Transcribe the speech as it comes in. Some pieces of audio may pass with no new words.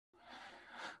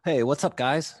Hey, what's up,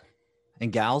 guys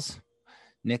and gals?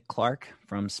 Nick Clark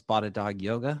from Spotted Dog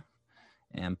Yoga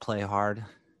and Play Hard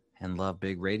and Love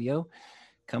Big Radio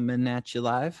coming at you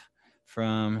live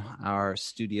from our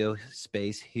studio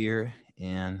space here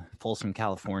in Folsom,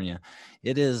 California.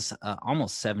 It is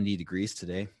almost 70 degrees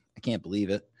today. I can't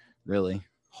believe it, really.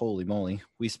 Holy moly.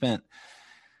 We spent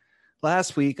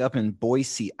last week up in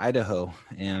Boise, Idaho,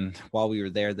 and while we were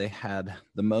there, they had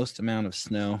the most amount of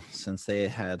snow since they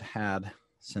had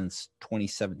since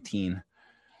 2017.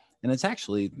 And it's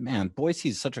actually, man, Boise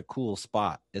is such a cool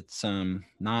spot. It's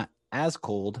not as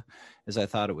cold as I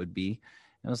thought it would be.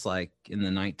 It was like in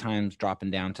the night times dropping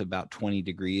down to about 20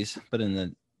 degrees, but in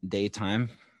the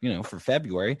daytime, for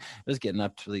February, it was getting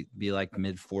up to be like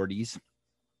mid 40s.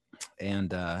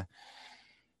 And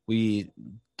we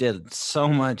did so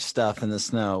much stuff in the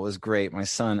snow. It was great. My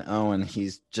son, Owen,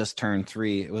 he's just turned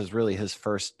 3. It was really his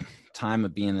first time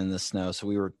of being in the snow. So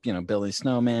we were, building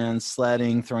snowmen,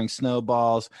 sledding, throwing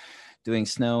snowballs, doing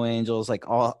snow angels, like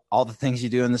all the things you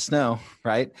do in the snow,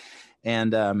 right?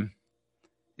 And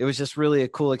it was just really a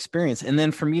cool experience. And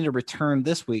then for me to return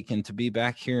this week and to be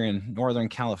back here in Northern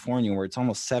California where it's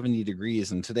almost 70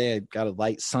 degrees, and today I got a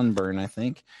light sunburn, I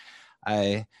think.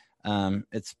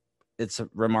 It's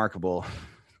remarkable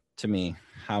to me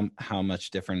how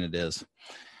much different it is.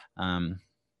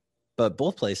 But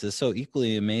both places so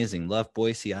equally amazing. Love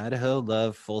Boise, Idaho,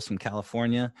 love Folsom,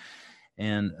 California,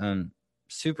 and I'm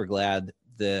super glad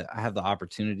that I have the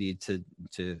opportunity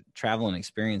to travel and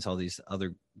experience all these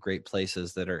other great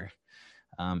places that are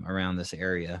around this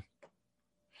area.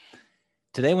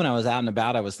 Today, when I was out and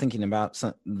about, I was thinking about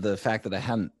the fact that I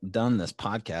hadn't done this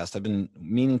podcast. I've been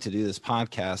meaning to do this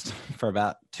podcast for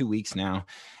about 2 weeks now,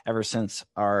 ever since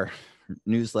our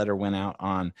newsletter went out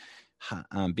on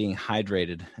being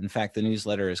hydrated. In fact, the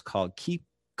newsletter is called Keep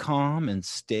Calm and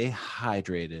Stay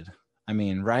Hydrated. I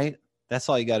mean, right? That's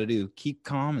all you got to do. Keep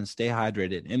calm and stay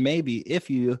hydrated. And maybe if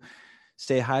you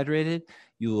stay hydrated,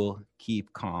 you will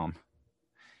keep calm.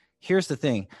 Here's the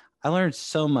thing. I learned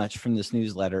so much from this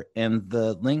newsletter, and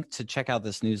the link to check out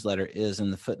this newsletter is in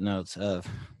the footnotes of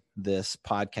this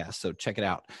podcast. So check it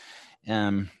out.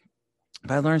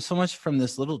 But I learned so much from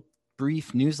this little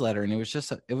brief newsletter, and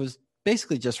it was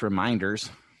basically just reminders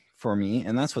for me.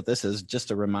 And that's what this is, just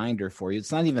a reminder for you.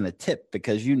 It's not even a tip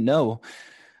because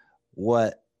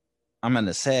what I'm going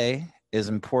to say is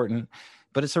important,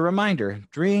 but it's a reminder.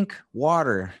 Drink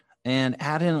water and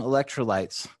add in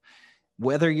electrolytes.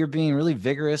 Whether you're being really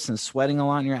vigorous and sweating a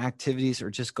lot in your activities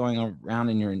or just going around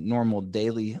in your normal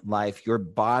daily life, your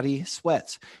body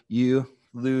sweats. You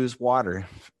lose water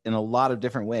in a lot of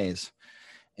different ways.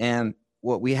 And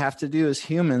what we have to do as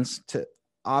humans to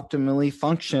optimally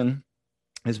function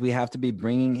is we have to be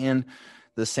bringing in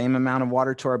the same amount of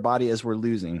water to our body as we're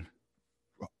losing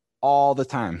all the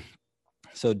time.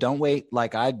 So don't wait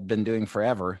like I've been doing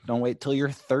forever. Don't wait till you're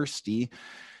thirsty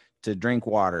to drink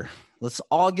water. Let's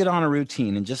all get on a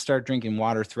routine and just start drinking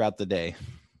water throughout the day.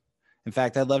 In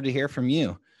fact, I'd love to hear from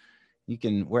you. You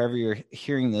can, wherever you're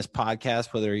hearing this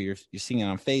podcast, whether you're seeing it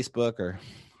on Facebook or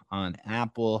on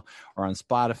Apple or on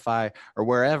Spotify or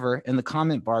wherever, in the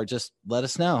comment bar, just let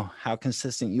us know how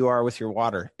consistent you are with your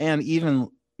water, and even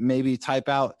maybe type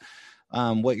out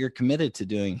what you're committed to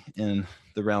doing in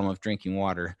the realm of drinking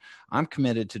water. I'm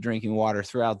committed to drinking water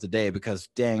throughout the day because,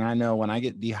 dang, I know when I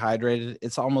get dehydrated,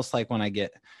 it's almost like when I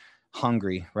get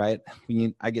hungry, right?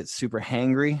 I get super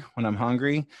hangry when I'm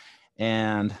hungry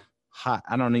and hot.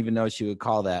 I don't even know what you would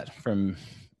call that from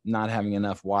not having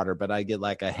enough water, but I get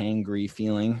like a hangry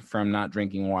feeling from not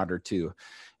drinking water too.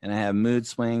 And I have mood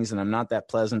swings and I'm not that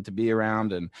pleasant to be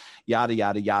around and yada,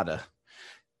 yada, yada.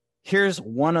 Here's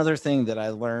one other thing that I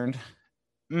learned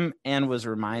and was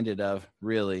reminded of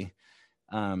really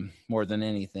more than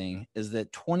anything is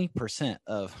that 20%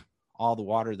 of all the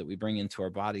water that we bring into our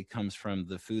body comes from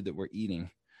the food that we're eating.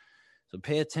 So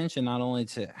pay attention not only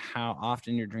to how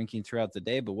often you're drinking throughout the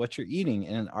day, but what you're eating.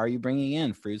 And are you bringing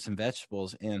in fruits and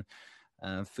vegetables and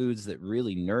foods that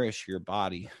really nourish your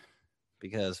body?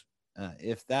 Because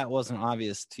if that wasn't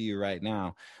obvious to you right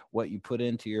now, what you put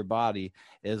into your body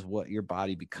is what your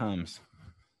body becomes.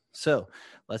 So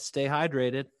let's stay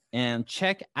hydrated and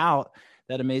check out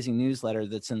that amazing newsletter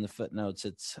that's in the footnotes.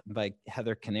 It's by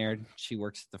Heather Kinnaird. She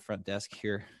works at the front desk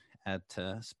here at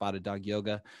Spotted Dog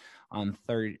Yoga. On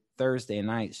Thursday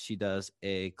nights, she does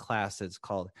a class that's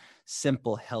called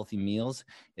Simple Healthy Meals.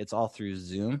 It's all through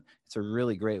Zoom. It's a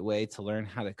really great way to learn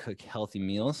how to cook healthy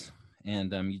meals.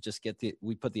 And you just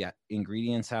we put the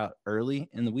ingredients out early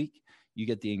in the week. You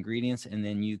get the ingredients and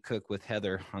then you cook with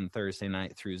Heather on Thursday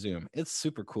night through Zoom. It's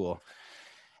super cool.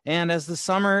 And as the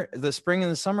spring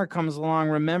and the summer comes along,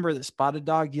 remember that Spotted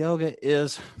Dog Yoga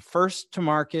is first to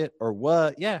market, or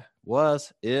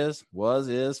is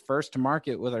first to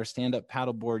market with our stand-up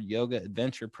paddleboard yoga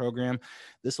adventure program.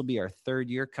 This will be our third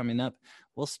year coming up.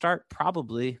 We'll start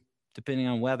probably, depending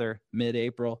on weather,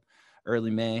 mid-April,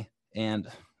 early May. And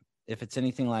if it's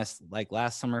anything like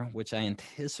last summer, which I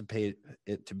anticipate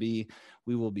it to be,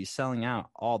 we will be selling out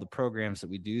all the programs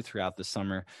that we do throughout the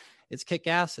summer. It's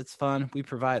kick-ass. It's fun. We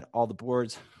provide all the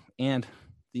boards and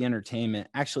the entertainment.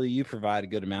 Actually, you provide a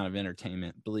good amount of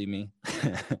entertainment, believe me.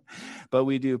 But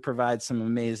we do provide some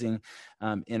amazing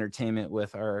entertainment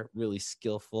with our really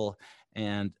skillful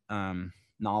and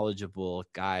knowledgeable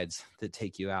guides that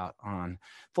take you out on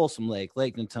Folsom Lake,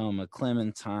 Lake Natoma,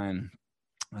 Clementine,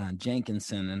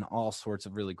 Jenkinson, and all sorts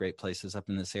of really great places up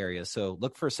in this area. So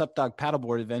look for Sup Dog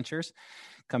Paddleboard Adventures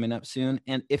coming up soon.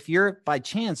 And if you're by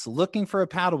chance looking for a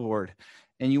paddleboard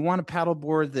and you want a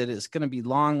paddleboard that is going to be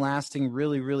long lasting,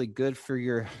 really, really good for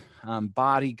your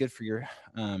body, good for your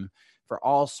for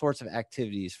all sorts of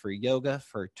activities, for yoga,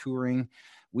 for touring,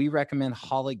 we recommend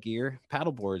Holla Gear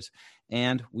paddleboards.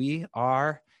 And we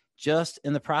are just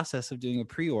in the process of doing a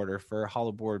pre-order for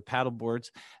Hollowboard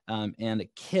paddleboards and a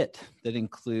kit that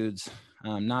includes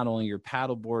not only your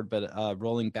paddleboard, but a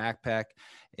rolling backpack,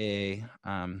 a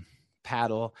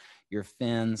paddle, your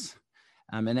fins,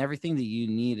 and everything that you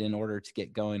need in order to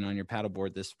get going on your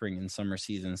paddleboard this spring and summer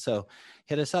season. So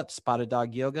hit us up,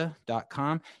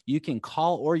 spotteddogyoga.com. You can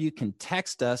call or you can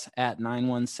text us at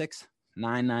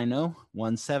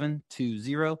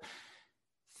 916-990-1720.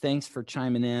 Thanks for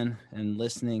chiming in and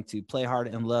listening to Play Hard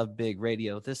and Love Big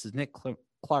Radio. This is Nick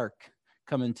Clark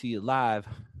coming to you live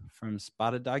from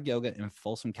Spotted Dog Yoga in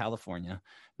Folsom, California.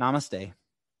 Namaste.